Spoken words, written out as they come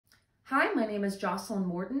Hi, my name is Jocelyn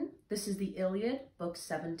Morton. This is the Iliad, Book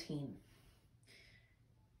 17.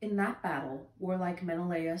 In that battle, warlike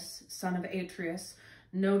Menelaus, son of Atreus,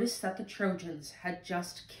 noticed that the Trojans had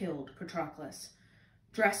just killed Patroclus.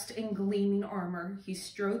 Dressed in gleaming armor, he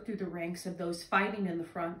strode through the ranks of those fighting in the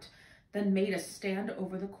front, then made a stand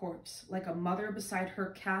over the corpse, like a mother beside her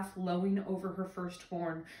calf lowing over her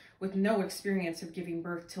firstborn, with no experience of giving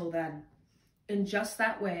birth till then. In just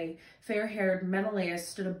that way, fair-haired Menelaus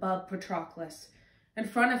stood above Patroclus. In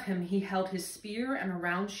front of him he held his spear and a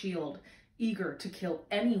round shield, eager to kill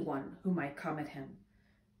anyone who might come at him.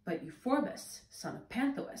 But Euphorbus, son of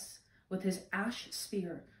Panthous, with his ash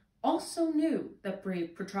spear, also knew that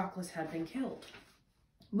brave Patroclus had been killed.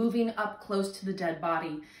 Moving up close to the dead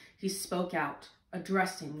body, he spoke out,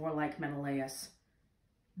 addressing warlike Menelaus.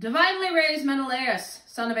 "Divinely raised Menelaus,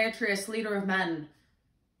 son of Atreus, leader of men,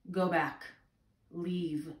 go back.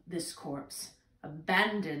 Leave this corpse.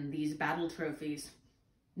 Abandon these battle trophies.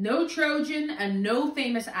 No Trojan and no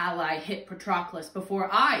famous ally hit Patroclus before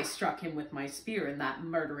I struck him with my spear in that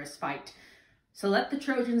murderous fight. So let the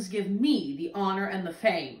Trojans give me the honor and the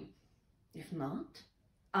fame. If not,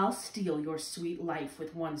 I'll steal your sweet life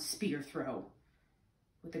with one spear throw."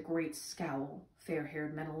 With a great scowl,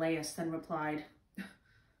 fair-haired Menelaus then replied,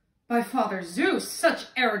 "By Father Zeus, such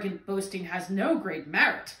arrogant boasting has no great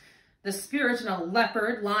merit. The spirit in a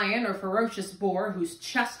leopard, lion, or ferocious boar whose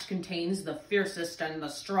chest contains the fiercest and the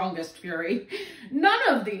strongest fury. None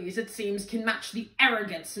of these, it seems, can match the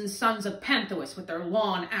arrogance and sons of Panthous with their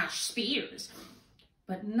long ash spears."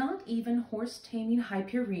 But not even horse-taming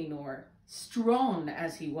Hyperenor, strong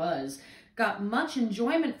as he was, got much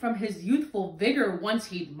enjoyment from his youthful vigor once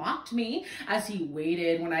he'd mocked me, as he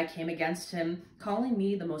waited when I came against him, calling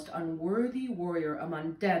me the most unworthy warrior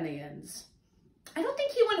among Danaans. I don't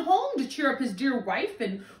think he went home to cheer up his dear wife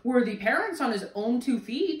and worthy parents on his own 2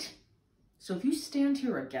 feet. So if you stand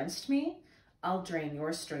here against me, I'll drain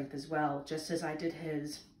your strength as well, just as I did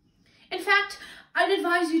his. In fact, I'd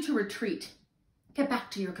advise you to retreat. Get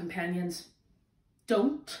back to your companions.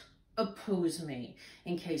 Don't oppose me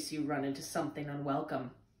in case you run into something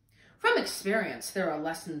unwelcome. From experience, there are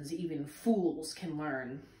lessons even fools can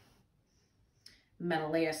learn.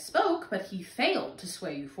 Menelaus spoke, but he failed to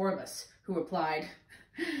sway Euphorbus, who replied,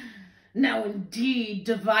 "Now indeed,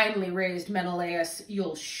 divinely raised Menelaus,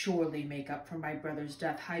 you'll surely make up for my brother's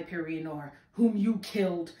death, Hyperenor, whom you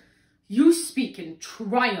killed. You speak in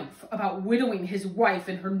triumph about widowing his wife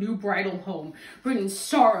in her new bridal home, bringing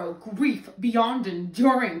sorrow, grief beyond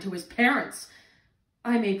enduring to his parents.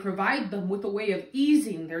 I may provide them with a way of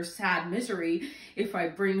easing their sad misery if I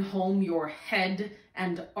bring home your head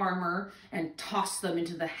and armor and toss them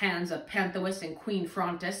into the hands of Panthous and Queen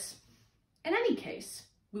Phrontis. In any case,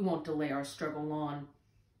 we won't delay our struggle on.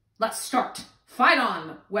 Let's start. Fight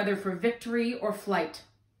on, whether for victory or flight."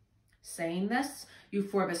 Saying this,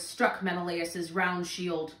 Euphorbus struck Menelaus's round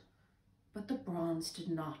shield, but the bronze did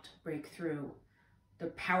not break through. The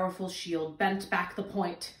powerful shield bent back the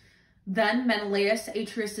point. Then Menelaus,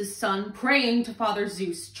 Atreus' son, praying to Father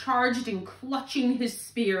Zeus, charged in clutching his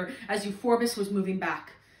spear as Euphorbus was moving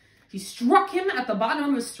back. He struck him at the bottom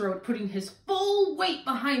of his throat, putting his full weight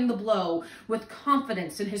behind the blow with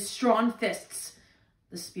confidence in his strong fists.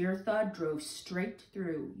 The spear thud drove straight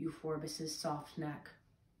through Euphorbus' soft neck.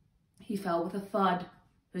 He fell with a thud,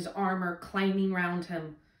 his armor clanging round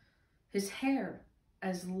him. His hair,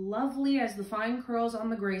 as lovely as the fine curls on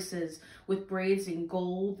the graces, with braids in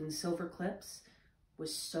gold and silver clips,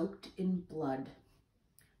 was soaked in blood.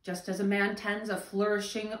 Just as a man tends a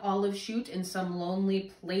flourishing olive shoot in some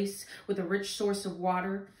lonely place with a rich source of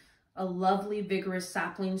water, a lovely, vigorous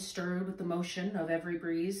sapling stirred with the motion of every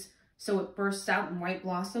breeze, so it bursts out in white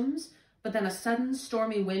blossoms, but then a sudden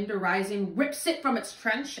stormy wind arising rips it from its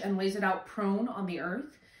trench and lays it out prone on the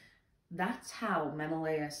earth. That's how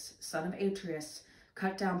Menelaus, son of Atreus,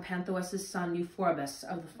 cut down Panthous' son Euphorbus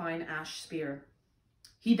of the fine ash spear.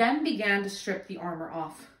 He then began to strip the armor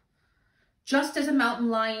off. Just as a mountain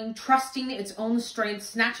lion, trusting its own strength,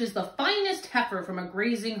 snatches the finest heifer from a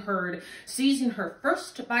grazing herd, seizing her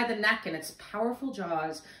first by the neck in its powerful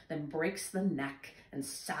jaws, then breaks the neck and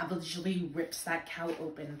savagely rips that cow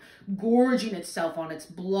open, gorging itself on its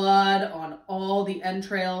blood, on all the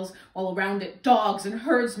entrails, while around it dogs and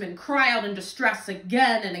herdsmen cry out in distress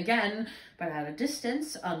again and again, but at a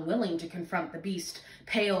distance, unwilling to confront the beast,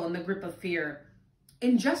 pale in the grip of fear.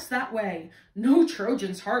 In just that way, no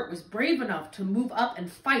Trojan's heart was brave enough to move up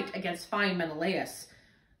and fight against fine Menelaus.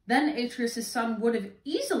 Then Atreus' son would have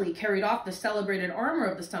easily carried off the celebrated armor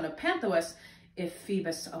of the son of Panthous if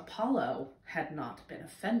Phoebus Apollo had not been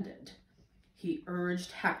offended. he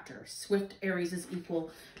urged Hector, swift Ares'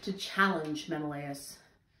 equal, to challenge Menelaus.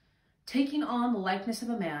 Taking on the likeness of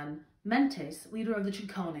a man, Mentes, leader of the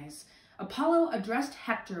Trichones, Apollo addressed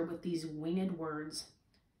Hector with these winged words.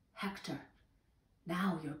 Hector,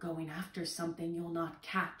 now you're going after something you'll not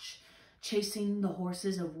catch, chasing the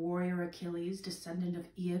horses of warrior Achilles, descendant of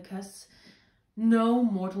Aeacus. No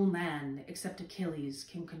mortal man except Achilles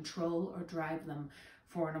can control or drive them,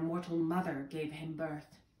 for an immortal mother gave him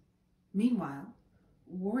birth. Meanwhile,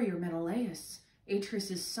 warrior Menelaus,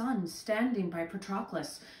 Atreus' son, standing by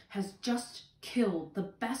Patroclus, has just killed the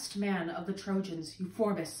best man of the Trojans,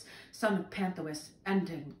 Euphorbus, son of Panthous,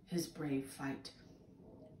 ending his brave fight.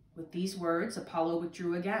 With these words, Apollo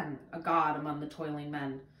withdrew again, a god among the toiling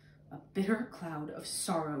men. A bitter cloud of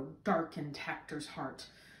sorrow darkened Hector's heart.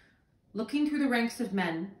 Looking through the ranks of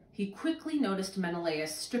men, he quickly noticed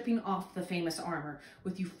Menelaus stripping off the famous armor,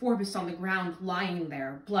 with Euphorbus on the ground lying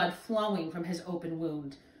there, blood flowing from his open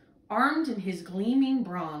wound. Armed in his gleaming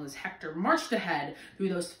bronze, Hector marched ahead through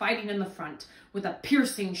those fighting in the front, with a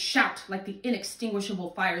piercing shout like the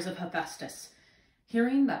inextinguishable fires of Hephaestus.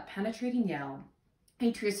 Hearing that penetrating yell,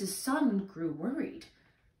 Atreus' son grew worried.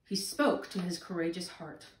 He spoke to his courageous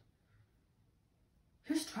heart.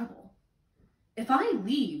 Here's trouble. If I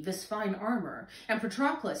leave this fine armor, and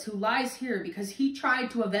Patroclus, who lies here because he tried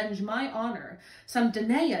to avenge my honor, some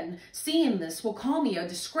Danaan, seeing this, will call me a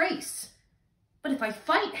disgrace. But if I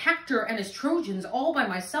fight Hector and his Trojans all by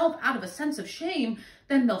myself out of a sense of shame,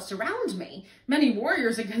 then they'll surround me, many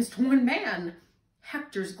warriors against one man.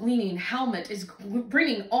 Hector's gleaming helmet is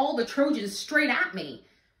bringing all the Trojans straight at me.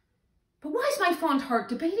 But why is my fond heart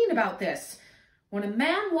debating about this? When a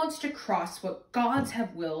man wants to cross what gods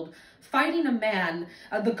have willed, fighting a man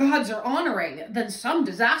the gods are honoring, then some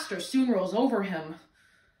disaster soon rolls over him.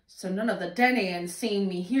 So none of the Danaans seeing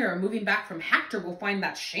me here moving back from Hector will find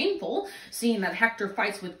that shameful, seeing that Hector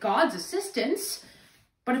fights with God's assistance.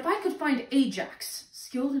 But if I could find Ajax,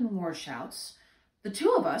 skilled in war shouts, the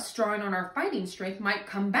two of us, drawing on our fighting strength, might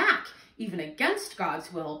come back, even against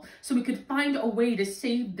God's will, so we could find a way to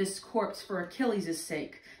save this corpse for Achilles'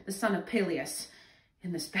 sake, the son of Peleus.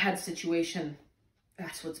 In this bad situation,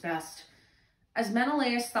 that's what's best. As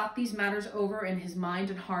Menelaus thought these matters over in his mind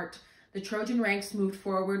and heart, the Trojan ranks moved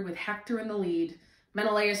forward with Hector in the lead.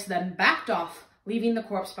 Menelaus then backed off, leaving the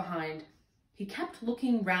corpse behind. He kept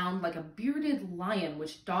looking round like a bearded lion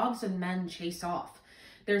which dogs and men chase off.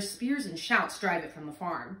 Their spears and shouts drive it from the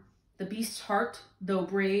farm. The beast's heart, though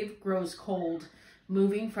brave, grows cold,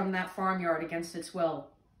 moving from that farmyard against its will.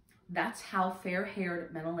 That's how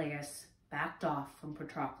fair-haired Menelaus backed off from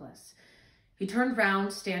Patroclus. He turned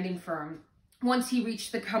round, standing firm. Once he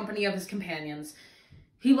reached the company of his companions,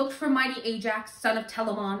 he looked for mighty Ajax, son of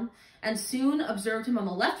Telamon, and soon observed him on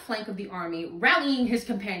the left flank of the army, rallying his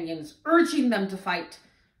companions, urging them to fight.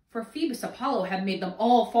 For Phoebus Apollo had made them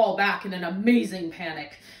all fall back in an amazing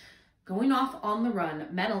panic. Going off on the run,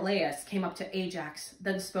 Menelaus came up to Ajax,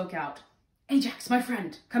 then spoke out. Ajax, my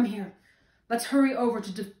friend, come here. Let's hurry over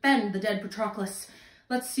to defend the dead Patroclus.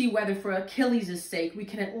 Let's see whether for Achilles' sake we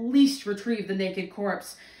can at least retrieve the naked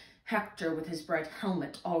corpse. Hector with his bright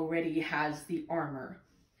helmet already has the armor.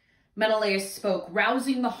 Menelaus spoke,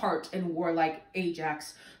 rousing the heart and warlike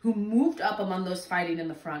Ajax, who moved up among those fighting in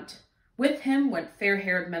the front. With him went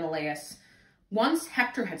fair-haired Menelaus. Once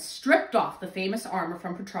Hector had stripped off the famous armor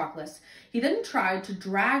from Patroclus, he then tried to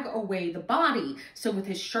drag away the body, so with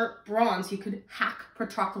his sharp bronze he could hack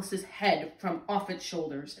Patroclus' head from off its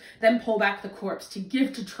shoulders, then pull back the corpse to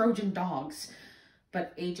give to Trojan dogs.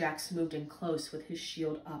 But Ajax moved in close with his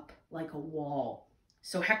shield up like a wall.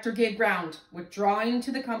 So Hector gave ground, withdrawing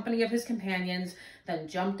to the company of his companions, then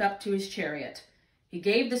jumped up to his chariot. He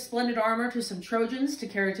gave the splendid armor to some Trojans to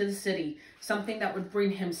carry to the city, something that would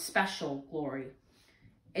bring him special glory.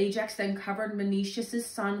 Ajax then covered Menetius'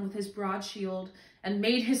 son with his broad shield and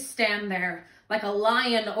made his stand there, like a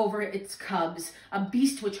lion over its cubs, a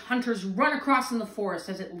beast which hunters run across in the forest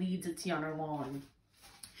as it leads its young along.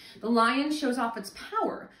 The lion shows off its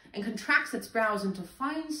power and contracts its brows into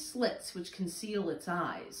fine slits which conceal its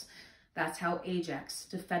eyes. That's how Ajax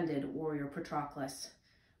defended warrior Patroclus.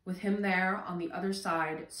 With him there, on the other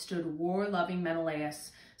side, stood war-loving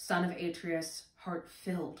Menelaus, son of Atreus, heart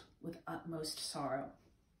filled with utmost sorrow.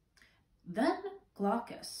 Then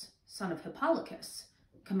Glaucus, son of Hippolochus,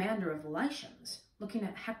 commander of the Lycians, looking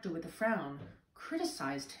at Hector with a frown,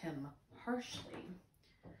 criticized him harshly.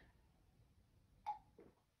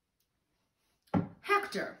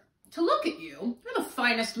 Hector, to look at you, you're the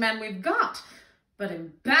finest man we've got, but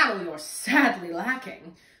in battle you're sadly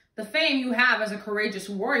lacking. The fame you have as a courageous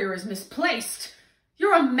warrior is misplaced.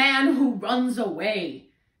 You're a man who runs away.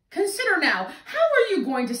 Consider now, how are you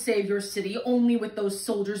going to save your city only with those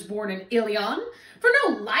soldiers born in Ilion? For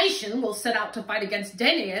no Lycian will set out to fight against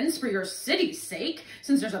Danaans for your city's sake,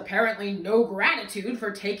 since there's apparently no gratitude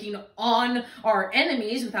for taking on our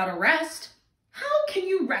enemies without arrest. How can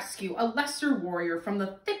you rescue a lesser warrior from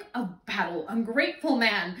the thick of battle, ungrateful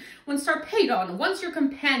man, when Sarpedon, once your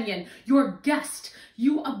companion, your guest,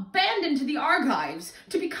 you abandoned to the Argives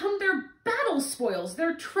to become their battle spoils,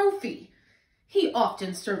 their trophy? He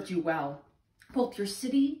often served you well, both your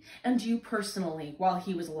city and you personally, while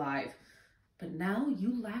he was alive. But now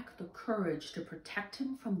you lack the courage to protect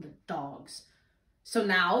him from the dogs. So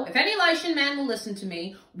now, if any Lycian man will listen to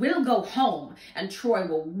me, we'll go home, and Troy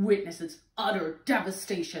will witness its utter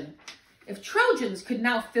devastation. If Trojans could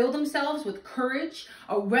now fill themselves with courage,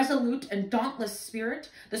 a resolute and dauntless spirit,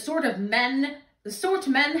 the sort men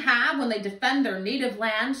have when they defend their native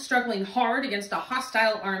land, struggling hard against a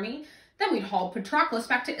hostile army, then we'd haul Patroclus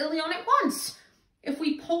back to Ilion at once. If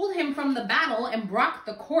we pulled him from the battle and brought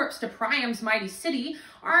the corpse to Priam's mighty city,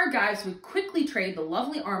 Argives would quickly trade the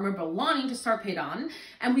lovely armor belonging to Sarpedon,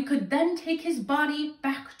 and we could then take his body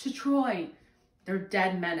back to Troy. Their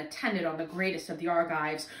dead men attended on the greatest of the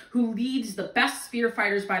Argives, who leads the best spear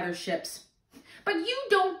fighters by their ships. But you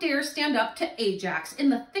don't dare stand up to Ajax in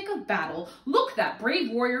the thick of battle, look that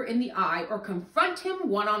brave warrior in the eye, or confront him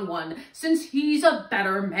one-on-one, since he's a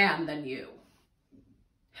better man than you.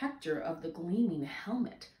 Hector of the gleaming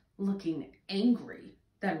helmet, looking angry,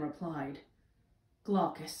 then replied,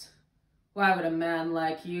 Glaucus, why would a man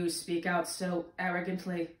like you speak out so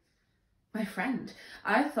arrogantly? My friend,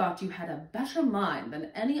 I thought you had a better mind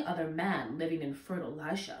than any other man living in fertile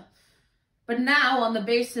Lycia. But now, on the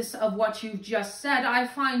basis of what you've just said, I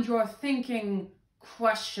find your thinking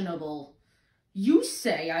questionable. You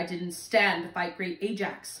say I didn't stand to fight great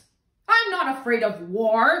Ajax. I'm not afraid of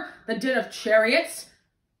war, the din of chariots.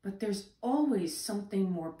 But there's always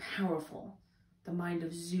something more powerful, the mind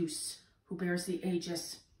of Zeus, who bears the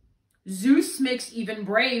aegis. Zeus makes even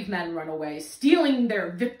brave men run away, stealing their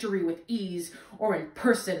victory with ease, or in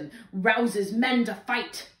person rouses men to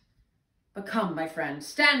fight. But come, my friend,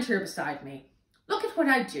 stand here beside me. Look at what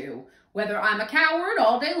I do, whether I'm a coward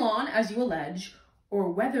all day long, as you allege, or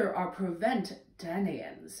whether I prevent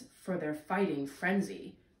Danaans for their fighting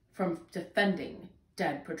frenzy from defending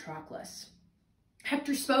dead Patroclus.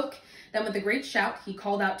 Hector spoke, then with a great shout he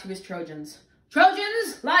called out to his Trojans.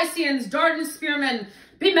 Trojans, Lycians, Dardan spearmen,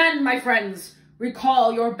 be men, my friends.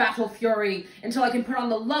 Recall your battle fury until I can put on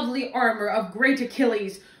the lovely armor of great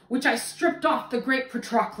Achilles, which I stripped off the great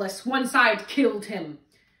Patroclus once I'd killed him.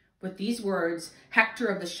 With these words, Hector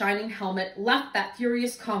of the shining helmet left that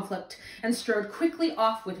furious conflict and strode quickly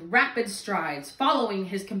off with rapid strides, following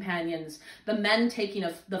his companions, the men taking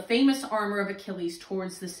the famous armor of Achilles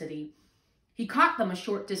towards the city. He caught them a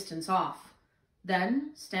short distance off.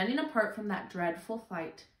 Then, standing apart from that dreadful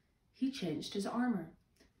fight, he changed his armor.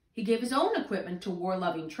 He gave his own equipment to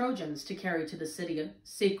war-loving Trojans to carry to the city of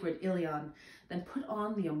sacred Ilion, then put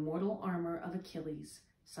on the immortal armor of Achilles,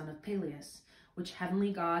 son of Peleus, which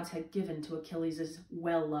heavenly gods had given to Achilles'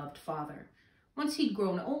 well-loved father. Once he'd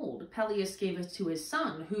grown old, Peleus gave it to his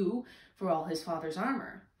son, who, for all his father's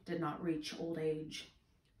armor, did not reach old age.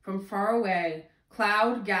 From far away,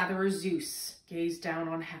 cloud-gatherer Zeus gazed down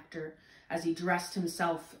on Hector as he dressed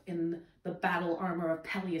himself in the battle armor of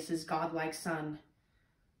Peleus' godlike son.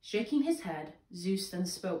 Shaking his head, Zeus then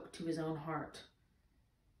spoke to his own heart.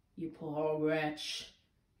 You poor wretch,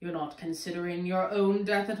 you're not considering your own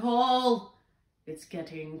death at all. It's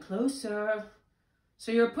getting closer.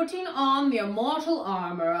 So you're putting on the immortal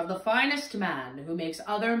armor of the finest man who makes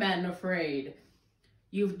other men afraid.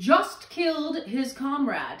 You've just killed his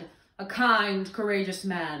comrade, a kind, courageous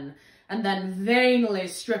man, and then vainly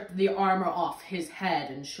stripped the armor off his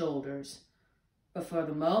head and shoulders. But for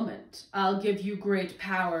the moment, I'll give you great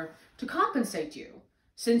power to compensate you,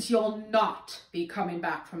 since you'll not be coming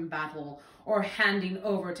back from battle or handing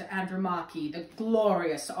over to Andromache the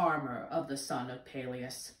glorious armor of the son of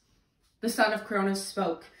Peleus. The son of Cronus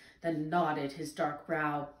spoke, then nodded his dark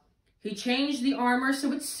brow. He changed the armor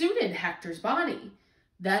so it suited Hector's body.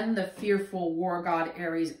 Then the fearful war god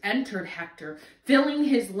Ares entered Hector, filling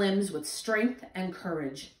his limbs with strength and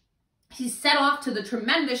courage. He set off to the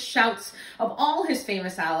tremendous shouts of all his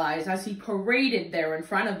famous allies as he paraded there in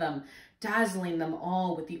front of them, dazzling them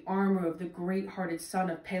all with the armor of the great-hearted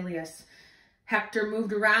son of Peleus. Hector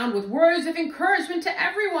moved around with words of encouragement to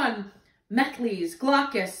everyone. Metles,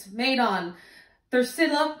 Glaucus, Medon,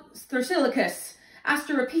 Thersilochus,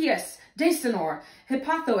 Asteropaeus, Dacenor,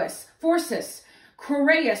 Hippothous, Phorcys,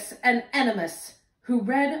 Choreus, and Ennomus, who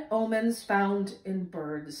read omens found in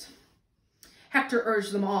birds. Hector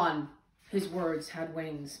urged them on. His words had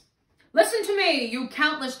wings. Listen to me, you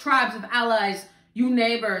countless tribes of allies, you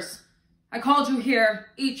neighbors. I called you here,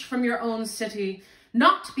 each from your own city,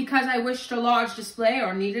 not because I wished a large display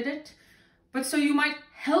or needed it, but so you might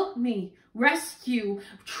help me rescue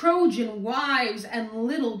Trojan wives and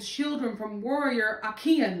little children from warrior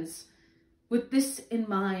Achaeans. With this in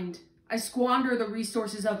mind, I squander the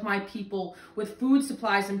resources of my people with food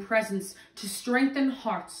supplies and presents to strengthen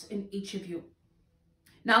hearts in each of you.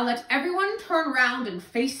 Now let everyone turn round and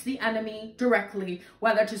face the enemy directly,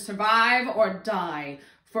 whether to survive or die,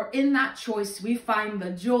 for in that choice we find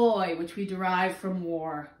the joy which we derive from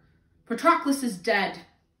war. Patroclus is dead,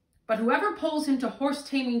 but whoever pulls him to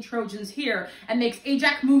horse-taming Trojans here and makes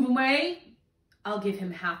Ajax move away, I'll give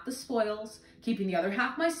him half the spoils, keeping the other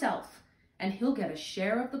half myself, and he'll get a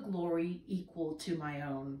share of the glory equal to my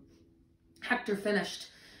own. Hector finished.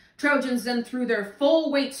 Trojans then threw their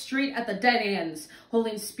full weight straight at the Danaans,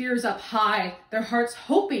 holding spears up high, their hearts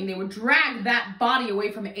hoping they would drag that body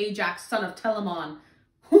away from Ajax, son of Telamon.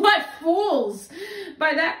 What fools!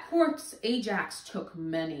 By that corpse, Ajax took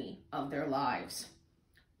many of their lives.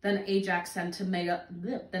 Then Ajax sent to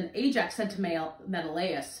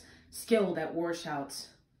Menelaus, skilled at war shouts.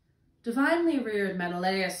 Divinely reared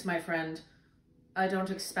Menelaus, my friend, I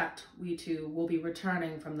don't expect we two will be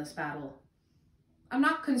returning from this battle. I'm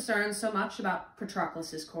not concerned so much about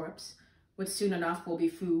Patroclus' corpse, which soon enough will be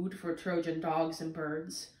food for Trojan dogs and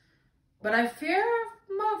birds. But I fear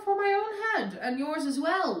for my own head, and yours as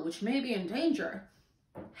well, which may be in danger.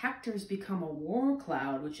 Hector's become a war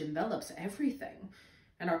cloud which envelops everything,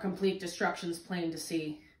 and our complete destruction's plain to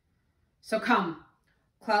see. So come,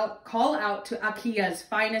 call out to Achaea's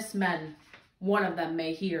finest men. One of them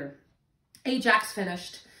may hear. Ajax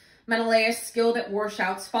finished. Menelaus, skilled at war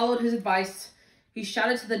shouts, followed his advice. He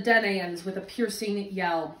shouted to the Danaans with a piercing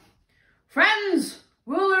yell. Friends,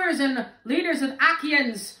 rulers and leaders of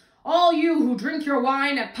Achaeans, all you who drink your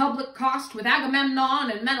wine at public cost with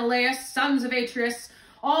Agamemnon and Menelaus, sons of Atreus,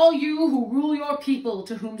 all you who rule your people,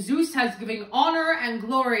 to whom Zeus has given honor and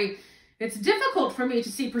glory, it's difficult for me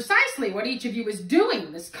to see precisely what each of you is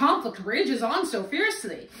doing. This conflict rages on so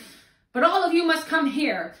fiercely. But all of you must come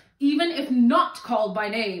here, even if not called by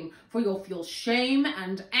name, for you'll feel shame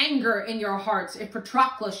and anger in your hearts if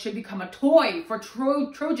Patroclus should become a toy for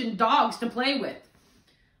Trojan dogs to play with.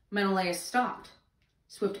 Menelaus stopped.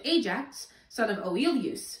 Swift Ajax, son of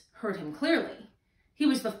Oileus, heard him clearly. He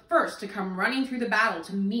was the first to come running through the battle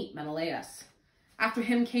to meet Menelaus. After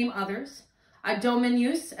him came others,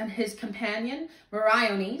 Idomeneus and his companion,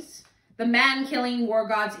 Meriones, the man-killing war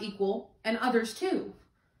god's equal, and others too.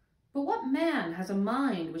 But what man has a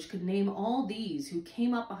mind which could name all these who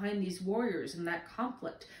came up behind these warriors in that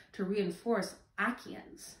conflict to reinforce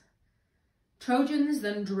Achaeans? Trojans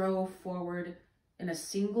then drove forward in a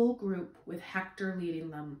single group with Hector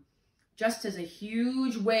leading them, just as a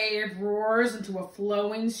huge wave roars into a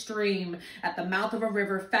flowing stream at the mouth of a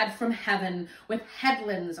river fed from heaven, with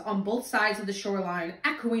headlands on both sides of the shoreline,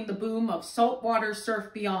 echoing the boom of saltwater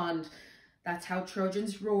surf beyond. That's how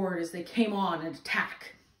Trojans roared as they came on an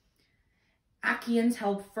attack. Achaeans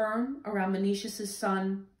held firm around Menelaus'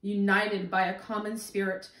 son, united by a common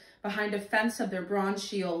spirit behind a fence of their bronze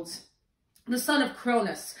shields. The son of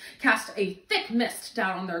Cronus cast a thick mist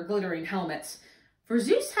down on their glittering helmets, for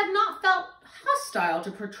Zeus had not felt hostile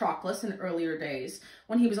to Patroclus in earlier days,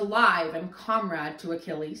 when he was alive and comrade to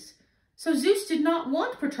Achilles. So Zeus did not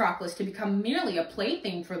want Patroclus to become merely a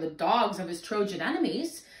plaything for the dogs of his Trojan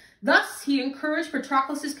enemies. Thus he encouraged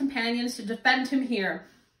Patroclus' companions to defend him here.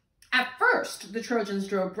 At first, the Trojans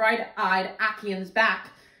drove bright-eyed Achaeans back,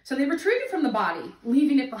 so they retreated from the body,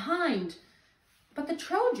 leaving it behind. But the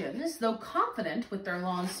Trojans, though confident with their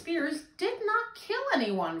long spears, did not kill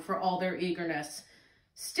anyone for all their eagerness.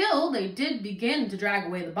 Still, they did begin to drag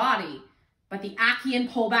away the body, but the Achaean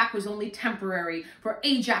pullback was only temporary, for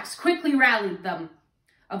Ajax quickly rallied them.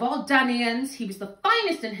 Of all Danaans, he was the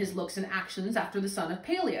finest in his looks and actions after the son of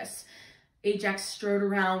Peleus. Ajax strode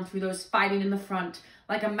around through those fighting in the front,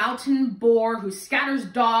 like a mountain boar who scatters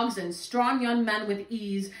dogs and strong young men with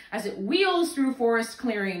ease as it wheels through forest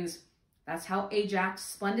clearings. That's how Ajax,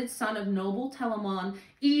 splendid son of noble Telamon,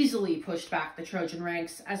 easily pushed back the Trojan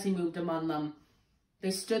ranks as he moved among them.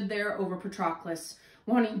 They stood there over Patroclus,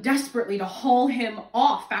 wanting desperately to haul him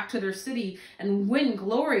off back to their city and win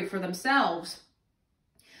glory for themselves.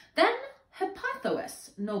 Then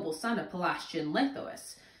Hephaestus, noble son of Pelasgian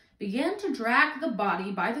Leithous, began to drag the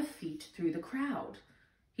body by the feet through the crowd.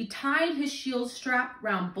 He tied his shield strap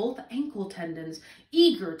round both ankle tendons,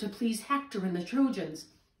 eager to please Hector and the Trojans.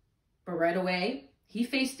 But right away, He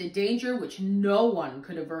faced a danger which no one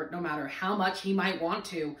could avert, no matter how much he might want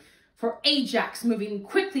to. For Ajax, moving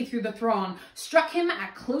quickly through the throng, struck him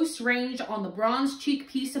at close range on the bronze cheek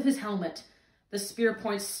piece of his helmet. The spear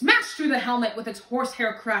point smashed through the helmet with its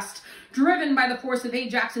horsehair crest, driven by the force of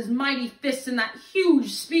Ajax's mighty fists in that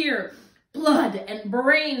huge spear. Blood and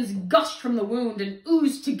brains gushed from the wound and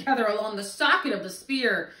oozed together along the socket of the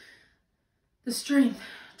spear. The strength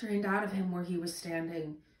drained out of him where he was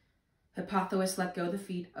standing. Hippothous let go the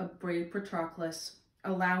feet of brave Patroclus,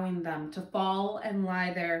 allowing them to fall and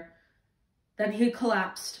lie there. Then he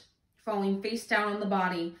collapsed, falling face down on the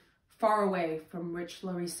body, far away from rich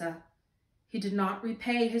Larissa. He did not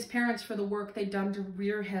repay his parents for the work they'd done to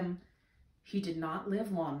rear him. He did not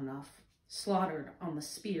live long enough, slaughtered on the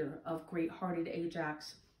spear of great-hearted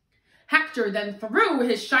Ajax. Hector then threw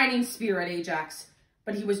his shining spear at Ajax,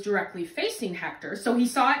 but he was directly facing Hector, so he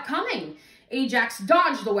saw it coming. Ajax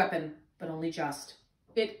dodged the weapon, but only just.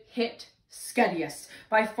 It hit Schedius,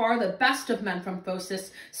 by far the best of men from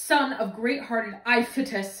Phocis, son of great-hearted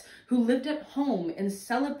Iphitus, who lived at home in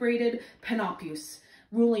celebrated Panopeus,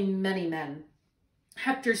 ruling many men.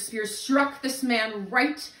 Hector's spear struck this man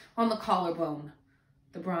right on the collarbone.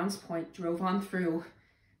 The bronze point drove on through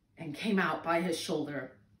and came out by his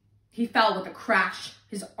shoulder. He fell with a crash,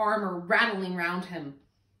 his armor rattling round him.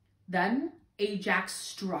 Then Ajax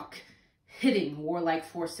struck, hitting warlike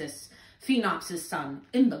Phorcys, Phaenops' son,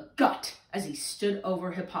 in the gut as he stood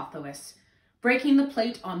over Hippothous. Breaking the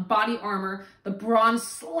plate on body armor, the bronze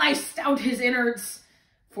sliced out his innards.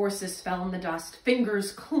 Phorcys fell in the dust,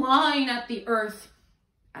 fingers clawing at the earth.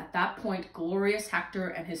 At that point, glorious Hector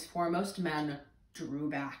and his foremost men drew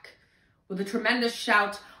back. With a tremendous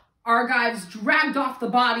shout, Argives dragged off the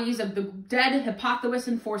bodies of the dead Hippothous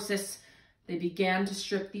and Phorcys. They began to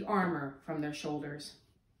strip the armor from their shoulders.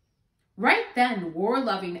 Right then,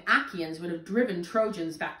 war-loving Achaeans would have driven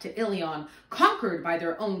Trojans back to Ilion, conquered by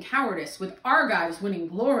their own cowardice, with Argives winning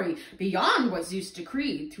glory beyond what Zeus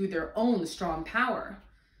decreed through their own strong power.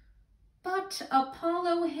 But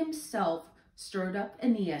Apollo himself stirred up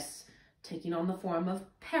Aeneas, taking on the form of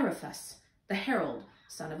Periphas, the herald,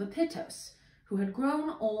 son of Epeitos, who had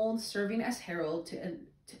grown old serving as herald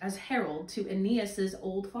to Aeneas's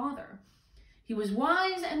old father. He was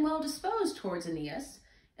wise and well-disposed towards Aeneas,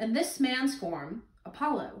 and this man's form,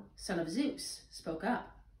 Apollo, son of Zeus, spoke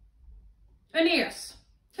up. "Aeneas,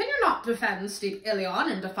 can you not defend steep Ilion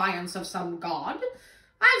in defiance of some god?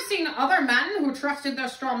 I've seen other men who trusted their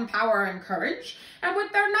strong power and courage, and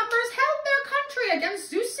with their numbers held their country against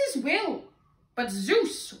Zeus's will. But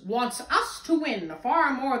Zeus wants us to win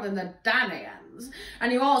far more than the Danaans,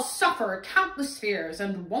 and you all suffer countless fears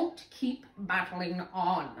and won't keep battling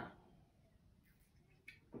on."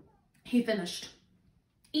 He finished.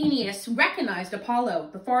 Aeneas recognized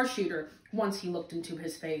Apollo, the far shooter, once he looked into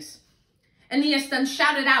his face. Aeneas then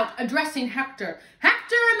shouted out, addressing Hector,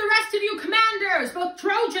 "Hector and the rest of you commanders, both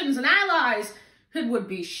Trojans and allies, it would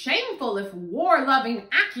be shameful if war-loving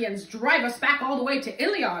Achaeans drive us back all the way to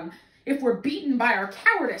Ilion, if we're beaten by our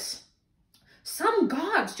cowardice. Some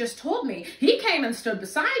gods just told me, he came and stood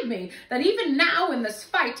beside me, that even now in this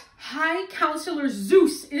fight, High Counselor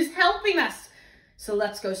Zeus is helping us. So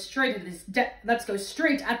let's go straight at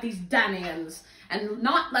these Danaans, and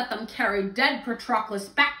not let them carry dead Patroclus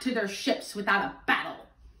back to their ships without a battle."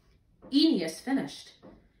 Aeneas finished.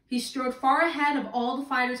 He strode far ahead of all the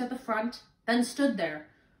fighters at the front, then stood there.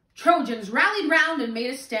 Trojans rallied round and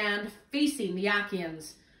made a stand, facing the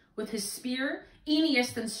Achaeans. With his spear,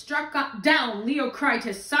 Aeneas then struck down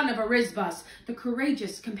Leocritus, son of Arisbas, the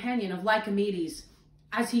courageous companion of Lycomedes.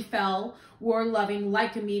 As he fell, war-loving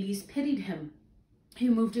Lycomedes pitied him. He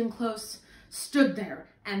moved in close, stood there,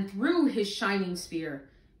 and threw his shining spear.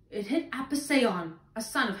 It hit Apisaon, a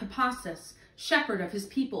son of Hippasus, shepherd of his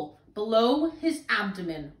people, below his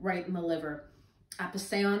abdomen, right in the liver.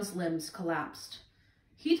 Apisaon's limbs collapsed.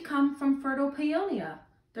 He'd come from fertile Paeonia,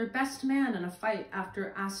 their best man in a fight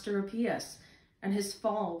after Asteropaeus, and his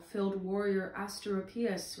fall filled warrior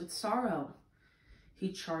Asteropaeus with sorrow.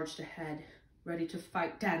 He charged ahead, ready to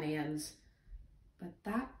fight Danaans. But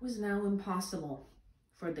that was now impossible,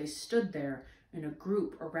 for they stood there in a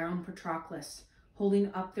group around Patroclus,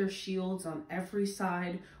 holding up their shields on every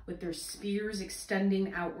side with their spears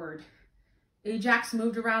extending outward. Ajax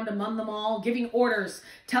moved around among them all, giving orders,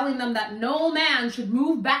 telling them that no man should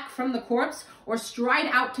move back from the corpse or stride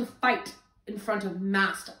out to fight in front of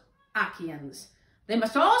massed Achaeans. They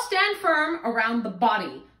must all stand firm around the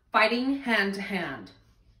body, fighting hand to hand.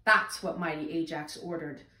 That's what mighty Ajax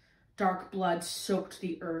ordered. Dark blood soaked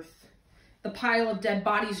the earth. The pile of dead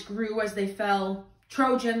bodies grew as they fell.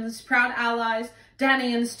 Trojans, proud allies,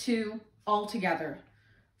 Danaans too, altogether.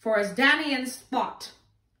 For as Danaans thought,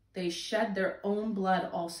 they shed their own blood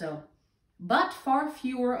also. But far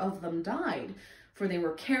fewer of them died, for they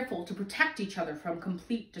were careful to protect each other from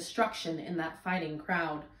complete destruction in that fighting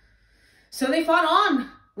crowd. So they fought on,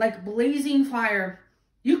 like blazing fire.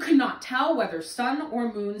 You could not tell whether sun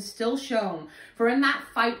or moon still shone, for in that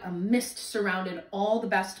fight a mist surrounded all the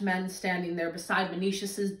best men standing there beside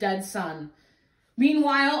Menoetius' dead son.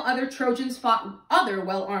 Meanwhile, other Trojans fought other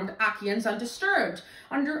well-armed Achaeans undisturbed,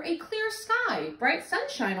 under a clear sky, bright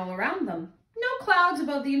sunshine all around them, no clouds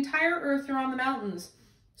above the entire earth or on the mountains.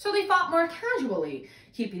 So they fought more casually,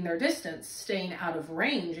 keeping their distance, staying out of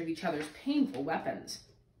range of each other's painful weapons.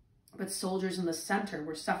 But soldiers in the center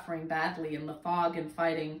were suffering badly in the fog and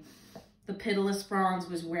fighting. The pitiless bronze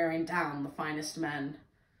was wearing down the finest men.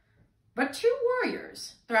 But two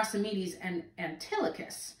warriors, Thrasymedes and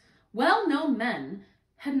Antilochus, well-known men,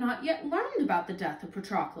 had not yet learned about the death of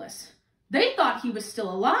Patroclus. They thought he was still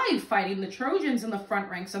alive, fighting the Trojans in the front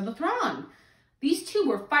ranks of the throng. These two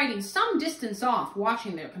were fighting some distance off,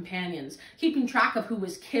 watching their companions, keeping track of who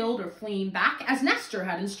was killed or fleeing back, as Nestor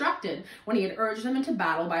had instructed when he had urged them into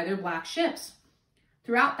battle by their black ships.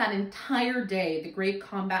 Throughout that entire day, the great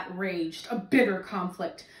combat raged, a bitter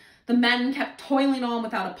conflict. The men kept toiling on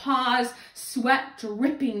without a pause, sweat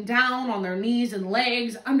dripping down on their knees and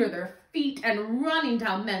legs, under their feet, and running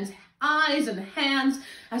down men's eyes and hands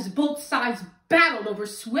as both sides battled over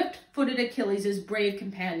swift-footed Achilles' brave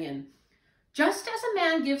companion. Just as a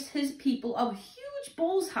man gives his people a huge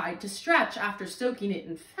bull's hide to stretch after soaking it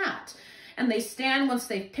in fat, and they stand once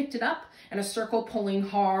they've picked it up in a circle pulling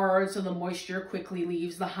hard so the moisture quickly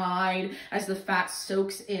leaves the hide as the fat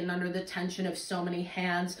soaks in under the tension of so many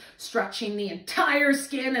hands, stretching the entire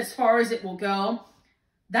skin as far as it will go.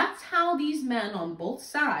 That's how these men on both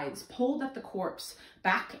sides pulled at the corpse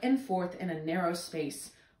back and forth in a narrow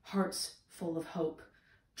space, hearts full of hope.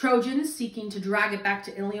 Trojans seeking to drag it back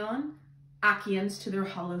to Ilion, Achaeans to their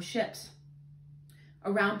hollow ships.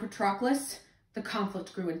 Around Patroclus, the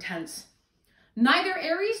conflict grew intense. Neither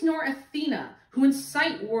Ares nor Athena, who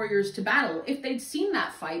incite warriors to battle, if they'd seen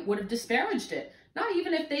that fight, would have disparaged it, not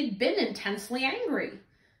even if they'd been intensely angry.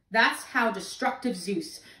 That's how destructive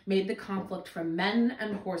Zeus made the conflict for men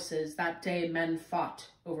and horses that day men fought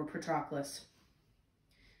over Patroclus.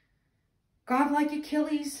 Godlike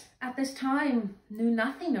Achilles, at this time, knew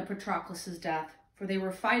nothing of Patroclus' death, for they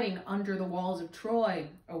were fighting under the walls of Troy,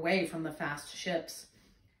 away from the fast ships.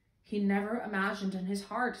 He never imagined in his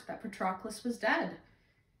heart that Patroclus was dead.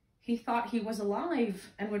 He thought he was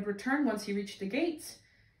alive and would return once he reached the gates.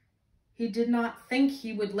 He did not think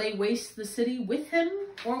he would lay waste the city with him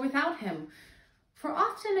or without him, for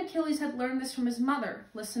often Achilles had learned this from his mother,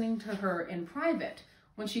 listening to her in private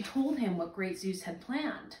when she told him what great Zeus had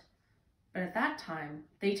planned. But at that time,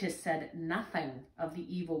 Thetis said nothing of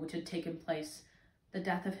the evil which had taken place, the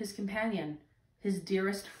death of his companion, his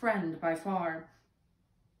dearest friend by far.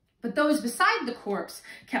 But those beside the corpse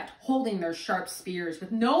kept holding their sharp spears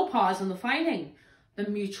with no pause in the fighting. The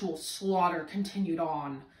mutual slaughter continued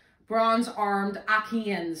on. Bronze-armed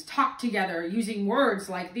Achaeans talked together using words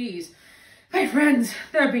like these. My friends,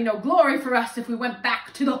 there'd be no glory for us if we went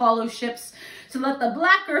back to the hollow ships to let the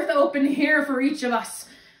black earth open here for each of us.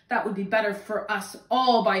 That would be better for us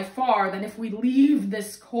all by far than if we leave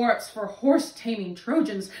this corpse for horse-taming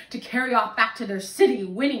Trojans to carry off back to their city,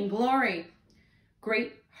 winning glory.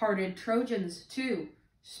 Great-hearted Trojans, too,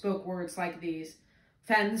 spoke words like these.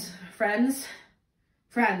 Friends,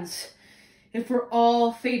 if we're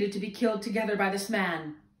all fated to be killed together by this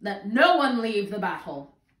man, let no one leave the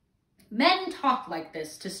battle. Men talked like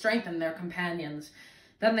this to strengthen their companions.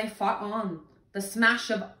 Then they fought on, the smash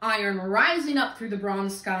of iron rising up through the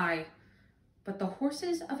bronze sky. But the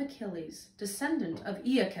horses of Achilles, descendant of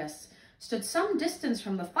Aeacus, stood some distance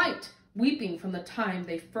from the fight, weeping from the time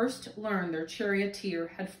they first learned their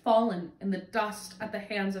charioteer had fallen in the dust at the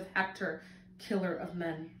hands of Hector, killer of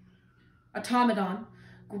men. Automedon,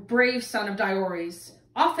 brave son of Diores,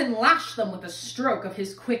 often lashed them with a stroke of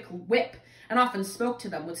his quick whip, and often spoke to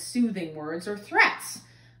them with soothing words or threats.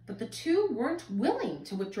 But the two weren't willing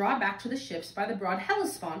to withdraw back to the ships by the broad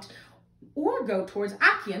Hellespont or go towards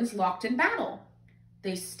Achaeans locked in battle.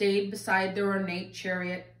 They stayed beside their ornate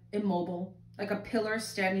chariot, immobile, like a pillar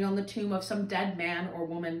standing on the tomb of some dead man or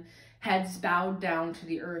woman, heads bowed down to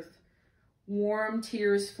the earth. Warm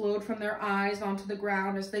tears flowed from their eyes onto the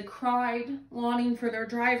ground as they cried, longing for their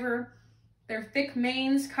driver. Their thick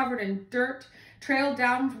manes, covered in dirt, trailed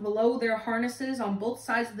down from below their harnesses on both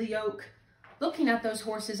sides of the yoke. Looking at those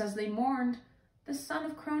horses as they mourned, the son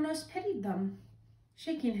of Cronos pitied them.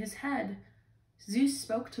 Shaking his head, Zeus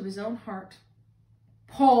spoke to his own heart.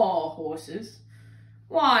 Poor horses!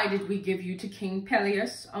 Why did we give you to King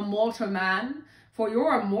Peleus, a mortal man? For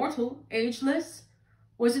you're immortal, ageless.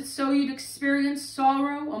 Was it so you'd experience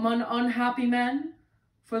sorrow among unhappy men?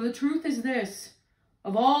 For the truth is this,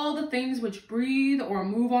 of all the things which breathe or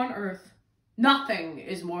move on earth, nothing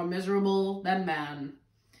is more miserable than man.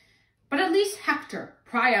 But at least Hector,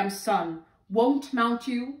 Priam's son, won't mount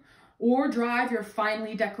you or drive your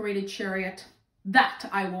finely decorated chariot. That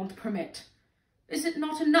I won't permit. Is it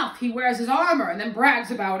not enough he wears his armor and then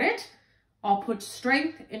brags about it? I'll put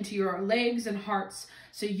strength into your legs and hearts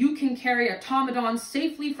so you can carry Automedon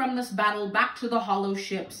safely from this battle back to the hollow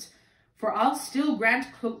ships. For I'll still grant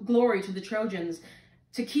glory to the Trojans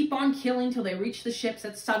to keep on killing till they reach the ships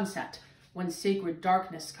at sunset when sacred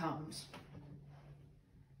darkness comes.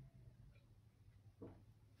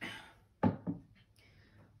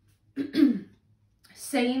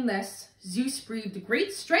 Saying this, Zeus breathed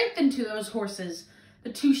great strength into those horses.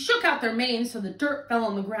 The two shook out their manes so the dirt fell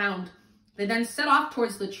on the ground. They then set off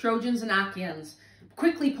towards the Trojans and Achaeans,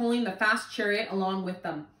 quickly pulling the fast chariot along with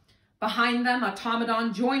them. Behind them,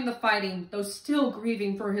 Automedon joined the fighting, though still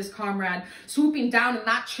grieving for his comrade, swooping down in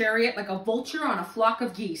that chariot like a vulture on a flock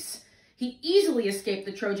of geese. He easily escaped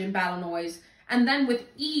the Trojan battle noise, and then with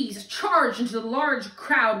ease charged into the large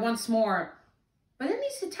crowd once more. But in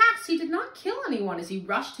these attacks, he did not kill anyone as he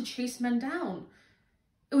rushed to chase men down.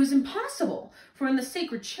 It was impossible, for in the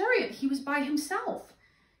sacred chariot he was by himself.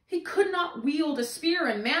 He could not wield a spear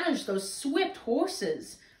and manage those swift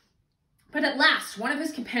horses. But at last, one of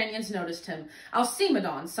his companions noticed him,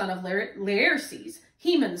 Alcimedon, son of Laerces,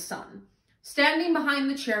 Haemon's son. Standing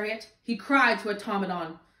behind the chariot, he cried to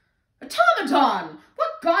Automedon, "Automedon,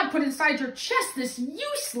 what god put inside your chest this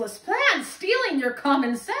useless plan, stealing your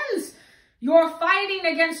common sense? You're fighting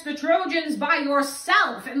against the Trojans by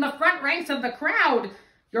yourself in the front ranks of the crowd.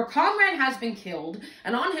 Your comrade has been killed,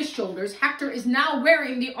 and on his shoulders Hector is now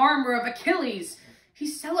wearing the armor of Achilles. He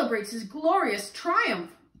celebrates his glorious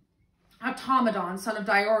triumph." Automedon, son of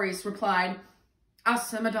Diores, replied,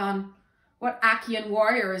 "Alcimedon, what Achaean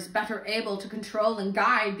warrior is better able to control and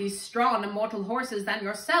guide these strong immortal horses than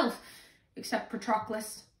yourself, except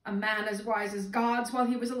Patroclus, a man as wise as gods while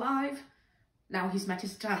he was alive? Now he's met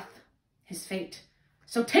his death. His fate.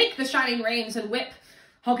 So take the shining reins and whip.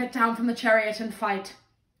 I'll get down from the chariot and fight."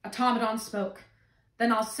 Automedon spoke.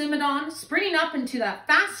 Then Alcimedon, springing up into that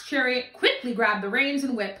fast chariot, quickly grabbed the reins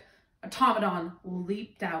and whip. Automedon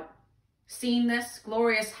leaped out. Seeing this,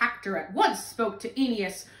 glorious Hector at once spoke to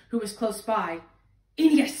Aeneas, who was close by.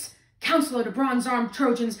 "Aeneas, counselor to bronze-armed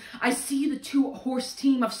Trojans, I see the two-horse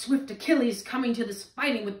team of swift Achilles coming to this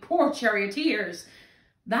fighting with poor charioteers.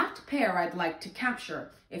 That pair I'd like to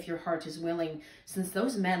capture, if your heart is willing, since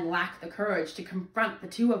those men lack the courage to confront the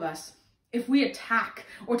two of us, if we attack,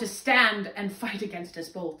 or to stand and fight against us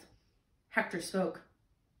both." Hector spoke.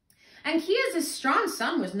 Anchises' strong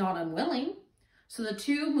son was not unwilling. So the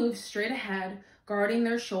two moved straight ahead, guarding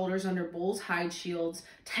their shoulders under bull's hide shields,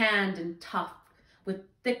 tanned and tough, with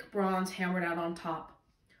thick bronze hammered out on top.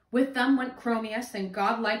 With them went Chromius and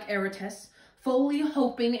godlike Aratus, fully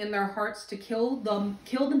hoping in their hearts to kill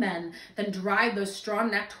the men, then drive those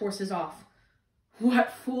strong-necked horses off.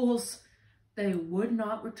 What fools! They would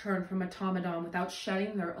not return from Automedon without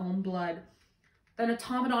shedding their own blood. Then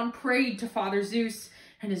Automedon prayed to Father Zeus,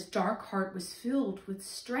 and his dark heart was filled with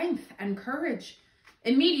strength and courage.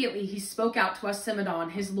 Immediately he spoke out to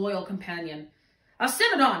Alcimedon, his loyal companion.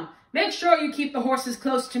 "Alcimedon, make sure you keep the horses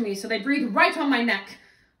close to me so they breathe right on my neck.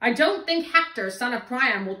 I don't think Hector, son of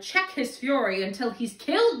Priam, will check his fury until he's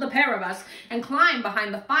killed the pair of us and climbed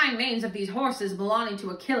behind the fine manes of these horses belonging to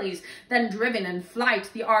Achilles, then driven in flight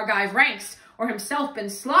the Argive ranks, or himself been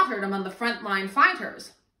slaughtered among the front-line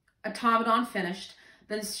fighters." Automedon finished,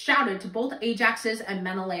 then shouted to both Ajaxes and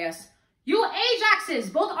Menelaus, "You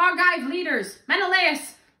Ajaxes, both Argive leaders,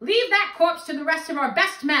 Menelaus, leave that corpse to the rest of our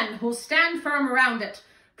best men who'll stand firm around it.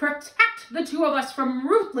 Protect the two of us from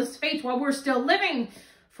ruthless fate while we're still living.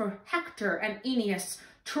 For Hector and Aeneas,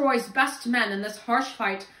 Troy's best men in this harsh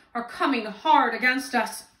fight, are coming hard against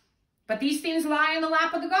us. But these things lie in the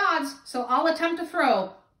lap of the gods, so I'll attempt to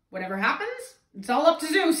throw. Whatever happens, it's all up to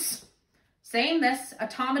Zeus." Saying this,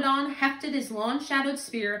 Automedon hefted his long-shadowed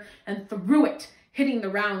spear and threw it, hitting the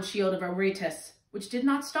round shield of Aratus, which did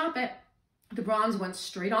not stop it. The bronze went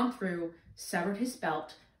straight on through, severed his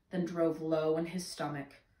belt, then drove low in his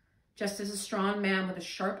stomach. Just as a strong man with a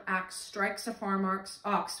sharp axe strikes a farm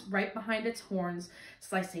ox right behind its horns,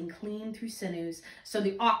 slicing clean through sinews, so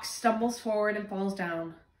the ox stumbles forward and falls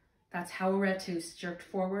down. That's how Aratus jerked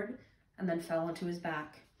forward and then fell onto his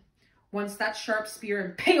back. Once that sharp spear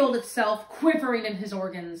impaled itself, quivering in his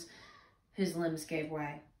organs. His limbs gave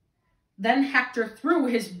way. Then Hector threw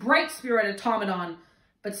his bright spear at Automedon,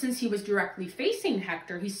 but since he was directly facing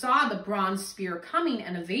Hector, he saw the bronze spear coming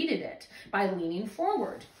and evaded it by leaning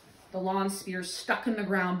forward. The long spear stuck in the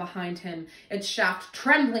ground behind him, its shaft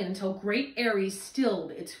trembling until great Ares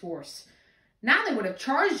stilled its force. Now they would have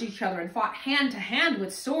charged each other and fought hand to hand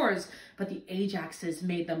with swords, but the Ajaxes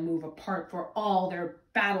made them move apart for all their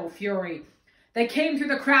battle fury. They came through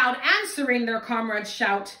the crowd, answering their comrades'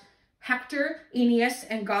 shout. Hector, Aeneas,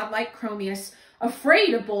 and godlike Chromius,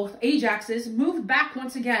 afraid of both Ajaxes, moved back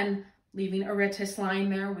once again, leaving Eurytus lying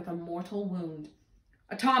there with a mortal wound.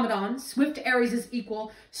 Automedon, swift Ares'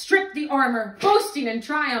 equal, stripped the armor, boasting in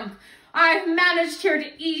triumph. I've managed here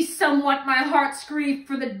to ease somewhat my heart's grief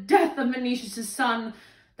for the death of Menetius' son,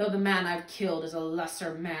 though the man I've killed is a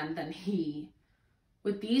lesser man than he.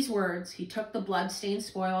 With these words, he took the blood-stained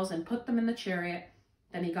spoils and put them in the chariot.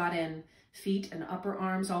 Then he got in, feet and upper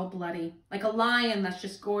arms all bloody, like a lion that's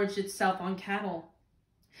just gorged itself on cattle.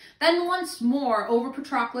 Then once more, over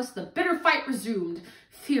Patroclus, the bitter fight resumed,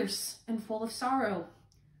 fierce and full of sorrow.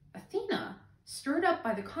 Athena, stirred up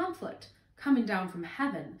by the conflict, coming down from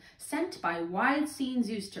heaven, sent by wide-seeing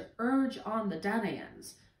Zeus to urge on the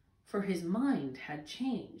Danaans, for his mind had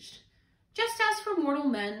changed. Just as for mortal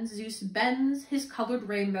men, Zeus bends his colored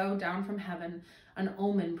rainbow down from heaven, an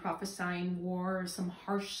omen prophesying war or some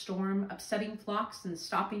harsh storm, upsetting flocks and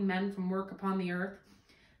stopping men from work upon the earth.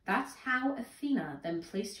 That's how Athena then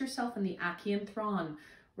placed herself in the Achaean throng,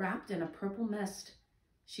 wrapped in a purple mist.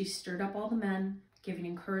 She stirred up all the men, giving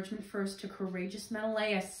encouragement first to courageous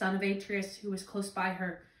Menelaus, son of Atreus, who was close by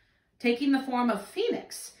her. Taking the form of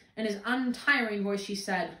Phoenix, in his untiring voice she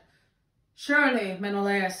said, "Surely,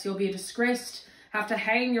 Menelaus, you'll be disgraced, have to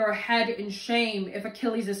hang your head in shame if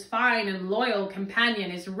Achilles' fine and loyal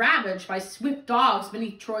companion is ravaged by swift dogs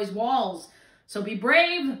beneath Troy's walls. So be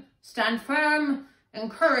brave, stand firm,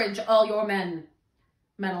 encourage all your men."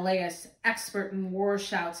 Menelaus, expert in war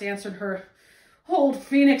shouts, answered her, "Old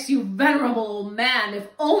Phoenix, you venerable old man, if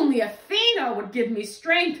only Athena would give me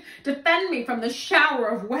strength, defend me from the shower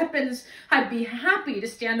of weapons, I'd be happy to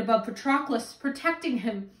stand above Patroclus, protecting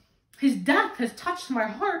him. His death has touched my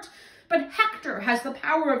heart, but Hector has the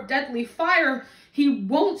power of deadly fire. He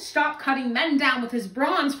won't stop cutting men down with his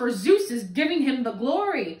bronze, for Zeus is giving him the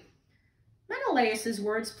glory." Menelaus'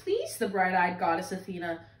 words pleased the bright-eyed goddess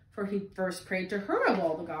Athena, for he first prayed to her of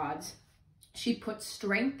all the gods. She put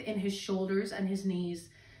strength in his shoulders and his knees.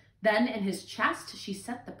 Then in his chest she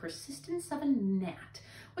set the persistence of a gnat,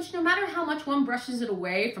 which no matter how much one brushes it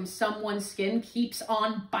away from someone's skin, keeps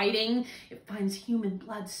on biting. It finds human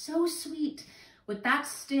blood so sweet. With that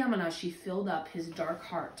stamina she filled up his dark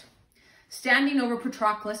heart. Standing over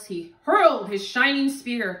Patroclus, he hurled his shining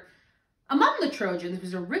spear. Among the Trojans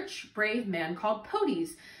was a rich, brave man called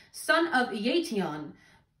Podes, son of Eetion,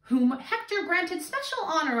 whom Hector granted special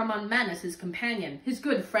honor among men as his companion, his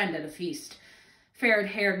good friend at a feast.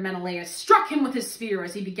 Fair-haired Menelaus struck him with his spear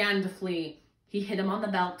as he began to flee. He hit him on the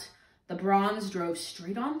belt. The bronze drove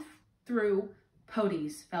straight on through.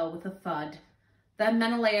 Podes fell with a thud. Then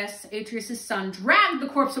Menelaus, Atreus' son, dragged the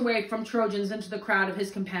corpse away from Trojans into the crowd of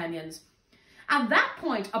his companions. At that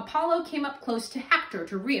point, Apollo came up close to Hector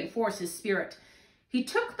to reinforce his spirit. He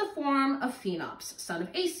took the form of Phaenops, son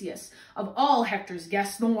of Asius, of all Hector's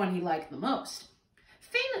guests, the one he liked the most.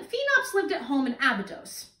 Phaenops lived at home in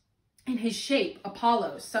Abydos. In his shape,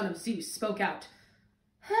 Apollo, son of Zeus, spoke out,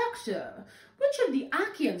 "Hector, which of the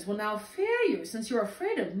Achaeans will now fear you, since you're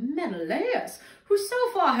afraid of Menelaus, who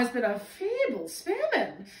so far has been a feeble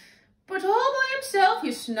spearman? But all by himself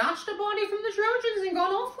he snatched a body from the Trojans and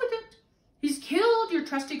gone off with it. He's killed your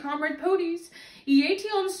trusty comrade Podes,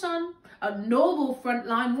 Eetion's son, a noble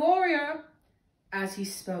frontline warrior." As he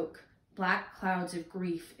spoke, black clouds of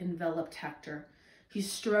grief enveloped Hector. He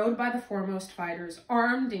strode by the foremost fighters,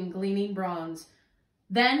 armed in gleaming bronze.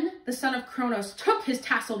 Then the son of Cronos took his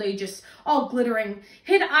tasseled aegis, all glittering,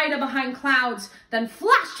 hid Ida behind clouds, then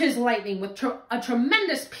flashed his lightning with a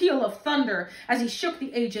tremendous peal of thunder as he shook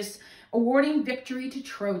the aegis, awarding victory to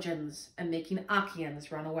Trojans and making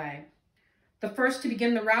Achaeans run away. The first to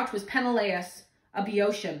begin the rout was Peneleus, a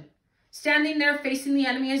Boeotian. Standing there facing the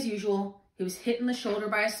enemy as usual, he was hit in the shoulder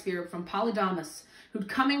by a spear from Polydamas, who'd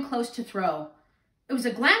come in close to throw. It was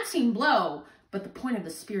a glancing blow, but the point of the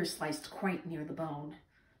spear sliced quite near the bone.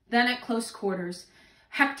 Then at close quarters,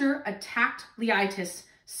 Hector attacked Leitus,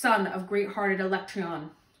 son of great-hearted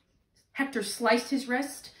Electron. Hector sliced his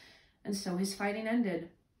wrist, and so his fighting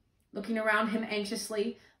ended. Looking around him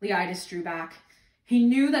anxiously, Leitus drew back. He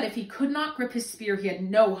knew that if he could not grip his spear, he had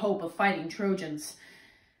no hope of fighting Trojans.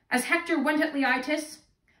 As Hector went at Leitus,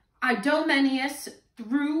 Idomeneus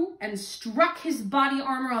through and struck his body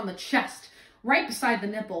armor on the chest, right beside the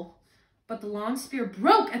nipple. But the long spear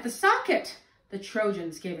broke at the socket. The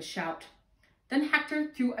Trojans gave a shout. Then Hector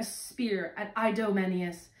threw a spear at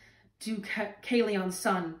Idomeneus, Deucalion's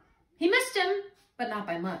son. He missed him, but not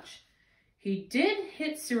by much. He did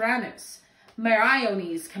hit Cyrannus,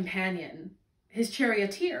 Meriones' companion, his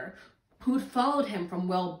charioteer, who had followed him from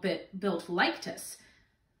well-built Lyctus.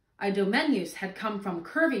 Idomeneus had come from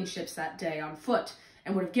curving ships that day on foot,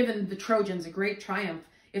 and would have given the Trojans a great triumph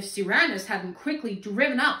if Cyrannus hadn't quickly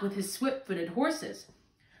driven up with his swift-footed horses.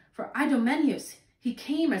 For Idomeneus, he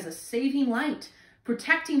came as a saving light,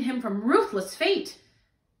 protecting him from ruthless fate.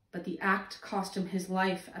 But the act cost him his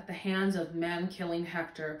life at the hands of man-killing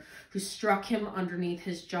Hector, who struck him underneath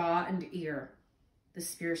his jaw and ear. The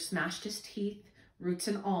spear smashed his teeth, roots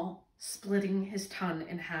and all, splitting his tongue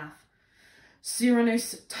in half.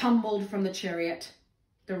 Cyrannus tumbled from the chariot.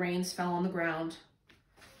 The reins fell on the ground.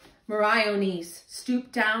 Meriones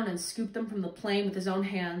stooped down and scooped them from the plain with his own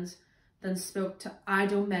hands, then spoke to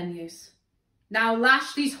Idomeneus. Now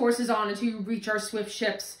lash these horses on until you reach our swift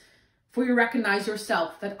ships, for you recognize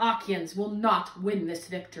yourself that Achaeans will not win this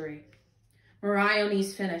victory.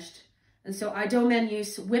 Meriones finished, and so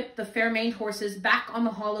Idomeneus whipped the fair-maned horses back on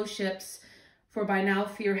the hollow ships, for by now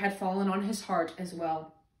fear had fallen on his heart as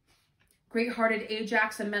well. Great-hearted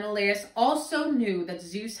Ajax and Menelaus also knew that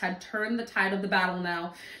Zeus had turned the tide of the battle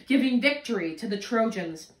now, giving victory to the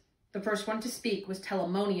Trojans. The first one to speak was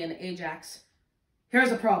Telamonian Ajax.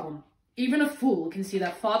 Here's a problem. Even a fool can see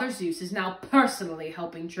that Father Zeus is now personally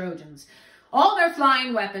helping Trojans. All their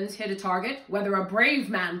flying weapons hit a target, whether a brave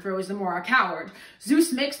man throws them or a coward.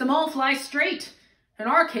 Zeus makes them all fly straight. In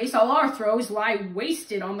our case, all our throws lie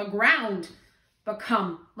wasted on the ground. But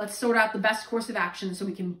come, let's sort out the best course of action so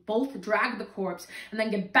we can both drag the corpse and then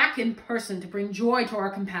get back in person to bring joy to our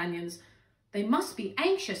companions. They must be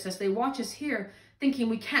anxious as they watch us here, thinking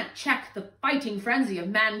we can't check the fighting frenzy of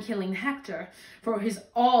man-killing Hector for his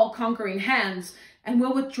all-conquering hands, and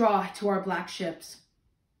will withdraw to our black ships.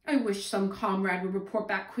 I wish some comrade would report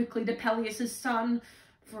back quickly to Peleus' son,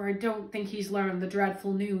 for I don't think he's learned the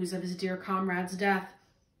dreadful news of his dear comrade's death.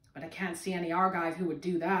 But I can't see any Argive who would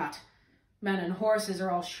do that. Men and horses are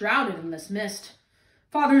all shrouded in this mist.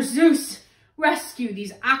 Father Zeus, rescue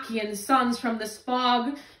these Achaean sons from this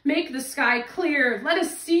fog. Make the sky clear. Let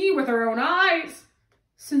us see with our own eyes.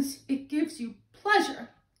 Since it gives you pleasure,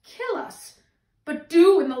 kill us, but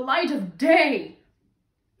do in the light of day.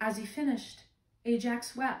 As he finished,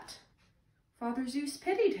 Ajax wept. Father Zeus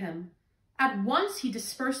pitied him. At once he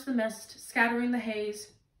dispersed the mist, scattering the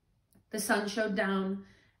haze. The sun showed down,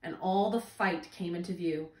 and all the fight came into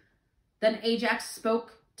view. Then Ajax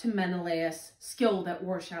spoke to Menelaus, skilled at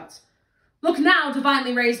war shouts. Look now,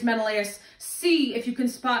 divinely raised Menelaus. See if you can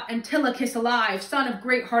spot Antilochus alive, son of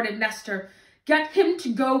great-hearted Nestor. Get him to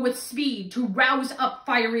go with speed to rouse up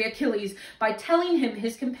fiery Achilles by telling him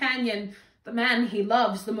his companion, the man he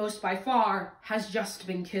loves the most by far, has just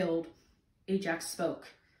been killed. Ajax spoke.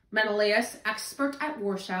 Menelaus, expert at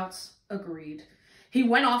war shouts, agreed. He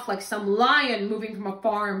went off like some lion moving from a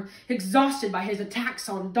farm, exhausted by his attacks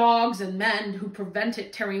on dogs and men who prevent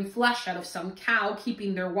it tearing flesh out of some cow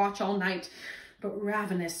keeping their watch all night. But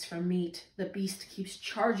ravenous for meat, the beast keeps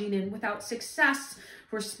charging in without success,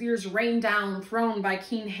 for spears rain down, thrown by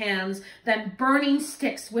keen hands, then burning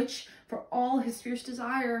sticks, which, for all his fierce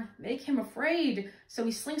desire, make him afraid, so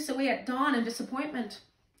he slinks away at dawn in disappointment.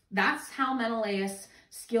 That's how Menelaus,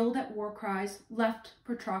 skilled at war cries, left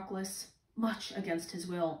Patroclus, much against his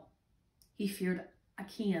will. He feared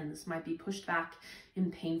Achaeans might be pushed back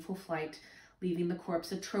in painful flight, leaving the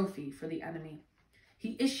corpse a trophy for the enemy.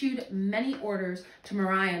 He issued many orders to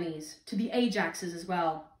Meriones, to the Ajaxes as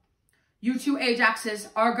well. You two Ajaxes,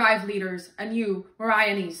 Argive leaders, and you,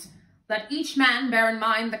 Meriones, let each man bear in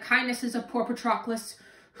mind the kindnesses of poor Patroclus,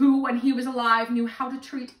 who, when he was alive, knew how to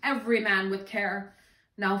treat every man with care.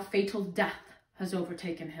 Now fatal death has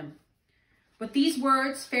overtaken him. With these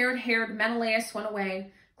words, fair-haired Menelaus went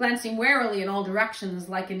away, glancing warily in all directions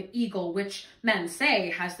like an eagle which, men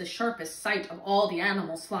say, has the sharpest sight of all the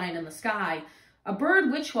animals flying in the sky, a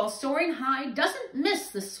bird which, while soaring high, doesn't miss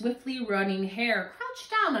the swiftly running hare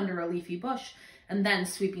crouched down under a leafy bush, and then,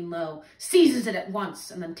 sweeping low, seizes it at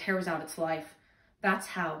once and then tears out its life. That's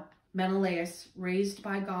how, Menelaus, raised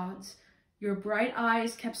by gods, your bright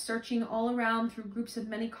eyes kept searching all around through groups of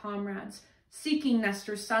many comrades, seeking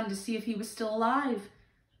Nestor's son to see if he was still alive.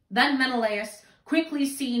 Then Menelaus, quickly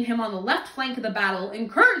seeing him on the left flank of the battle,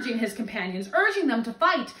 encouraging his companions, urging them to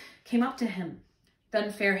fight, came up to him.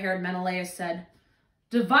 Then fair-haired Menelaus said,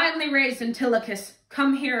 Divinely raised Antilochus,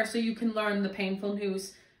 come here so you can learn the painful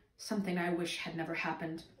news. something I wish had never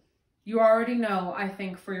happened. You already know, I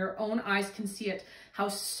think, for your own eyes can see it, how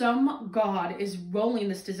some god is rolling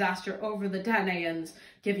this disaster over the Danaans,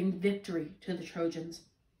 giving victory to the Trojans.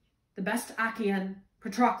 The best Achaean,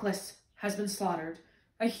 Patroclus, has been slaughtered,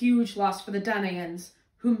 a huge loss for the Danaans,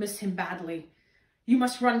 who miss him badly. You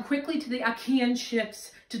must run quickly to the Achaean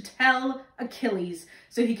ships to tell Achilles,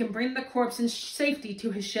 so he can bring the corpse in safety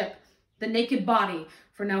to his ship, the naked body,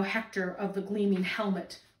 for now Hector of the gleaming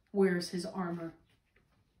helmet wears his armor.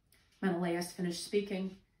 Menelaus finished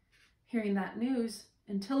speaking. Hearing that news,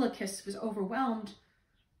 Antilochus was overwhelmed.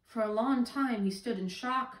 For a long time he stood in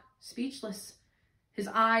shock, speechless. His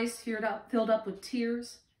eyes filled up with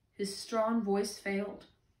tears. His strong voice failed.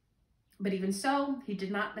 But even so, he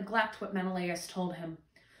did not neglect what Menelaus told him.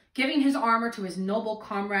 Giving his armor to his noble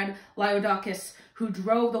comrade Laodocus, who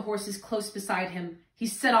drove the horses close beside him, he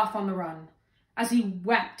set off on the run. As he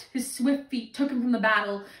wept, his swift feet took him from the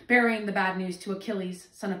battle, bearing the bad news to Achilles,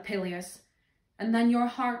 son of Peleus. And then your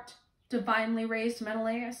heart, divinely raised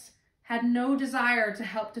Menelaus, had no desire to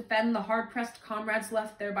help defend the hard-pressed comrades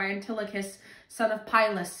left there by Antilochus, son of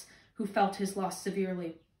Pylus, who felt his loss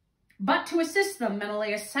severely. But to assist them,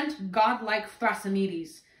 Menelaus sent godlike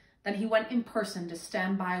Thrasymedes. Then he went in person to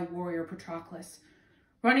stand by warrior Patroclus.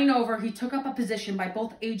 Running over, he took up a position by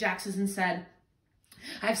both Ajaxes and said,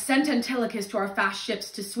 "I've sent Antilochus to our fast ships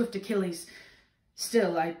to swift Achilles.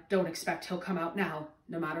 Still, I don't expect he'll come out now,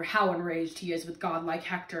 no matter how enraged he is with godlike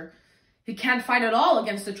Hector. He can't fight at all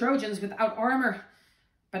against the Trojans without armor.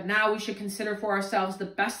 But now we should consider for ourselves the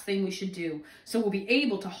best thing we should do, so we'll be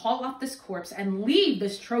able to haul off this corpse and leave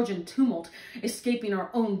this Trojan tumult, escaping our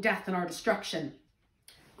own death and our destruction."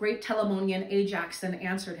 Great Telamonian Ajax then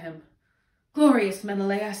answered him, "Glorious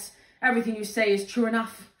Menelaus, everything you say is true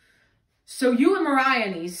enough. So you and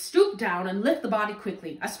Meriones stoop down and lift the body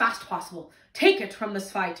quickly, as fast as possible. Take it from this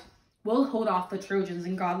fight. We'll hold off the Trojans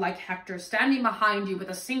and godlike Hector, standing behind you with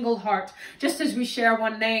a single heart, just as we share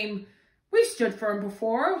one name. We stood firm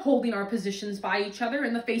before, holding our positions by each other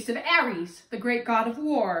in the face of Ares, the great god of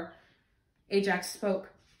war." Ajax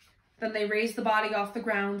spoke. Then they raised the body off the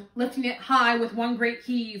ground, lifting it high with one great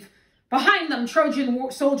heave. Behind them, Trojan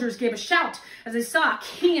soldiers gave a shout as they saw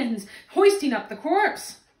Achaeans hoisting up the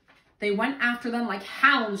corpse. They went after them like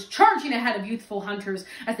hounds, charging ahead of youthful hunters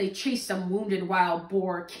as they chased some wounded wild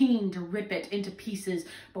boar, keen to rip it into pieces.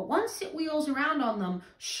 But once it wheels around on them,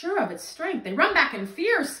 sure of its strength, they run back in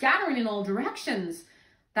fear, scattering in all directions.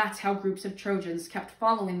 That's how groups of Trojans kept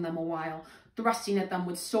following them a while, thrusting at them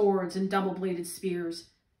with swords and double-bladed spears.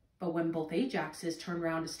 But when both Ajaxes turned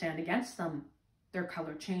round to stand against them, their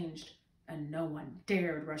color changed, and no one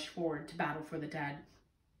dared rush forward to battle for the dead.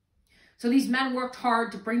 So these men worked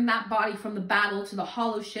hard to bring that body from the battle to the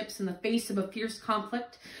hollow ships in the face of a fierce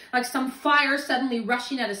conflict, like some fire suddenly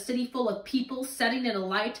rushing at a city full of people, setting it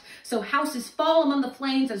alight, so houses fall among the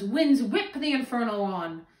flames as winds whip the inferno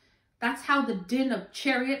on. That's how the din of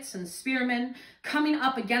chariots and spearmen coming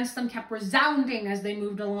up against them kept resounding as they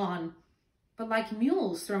moved along. But like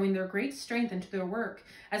mules throwing their great strength into their work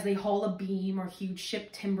as they haul a beam or huge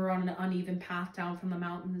ship timber on an uneven path down from the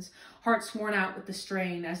mountains, hearts worn out with the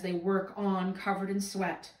strain as they work on covered in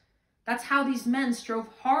sweat. That's how these men strove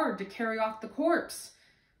hard to carry off the corpse.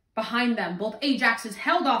 Behind them, both Ajaxes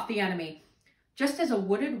held off the enemy. Just as a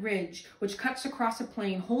wooded ridge which cuts across a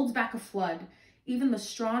plain holds back a flood, even the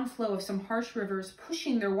strong flow of some harsh rivers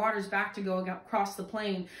pushing their waters back to go across the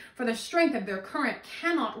plain, for the strength of their current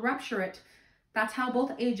cannot rupture it. That's how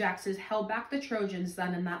both Ajaxes held back the Trojans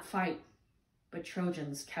then in that fight. But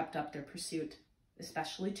Trojans kept up their pursuit,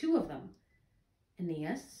 especially two of them,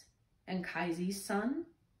 Aeneas, Anchises' son,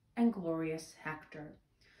 and glorious Hector.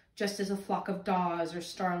 Just as a flock of daws or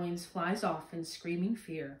starlings flies off in screaming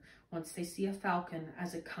fear once they see a falcon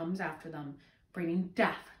as it comes after them, bringing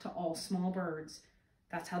death to all small birds.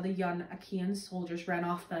 That's how the young Achaean soldiers ran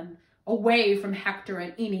off then, away from Hector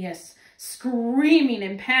and Aeneas, screaming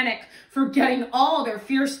in panic, forgetting all their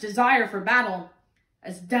fierce desire for battle.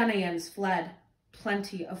 As Danaans fled,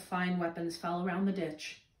 plenty of fine weapons fell around the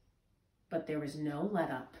ditch, but there was no let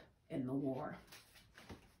up in the war.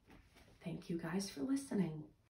 Thank you guys for listening.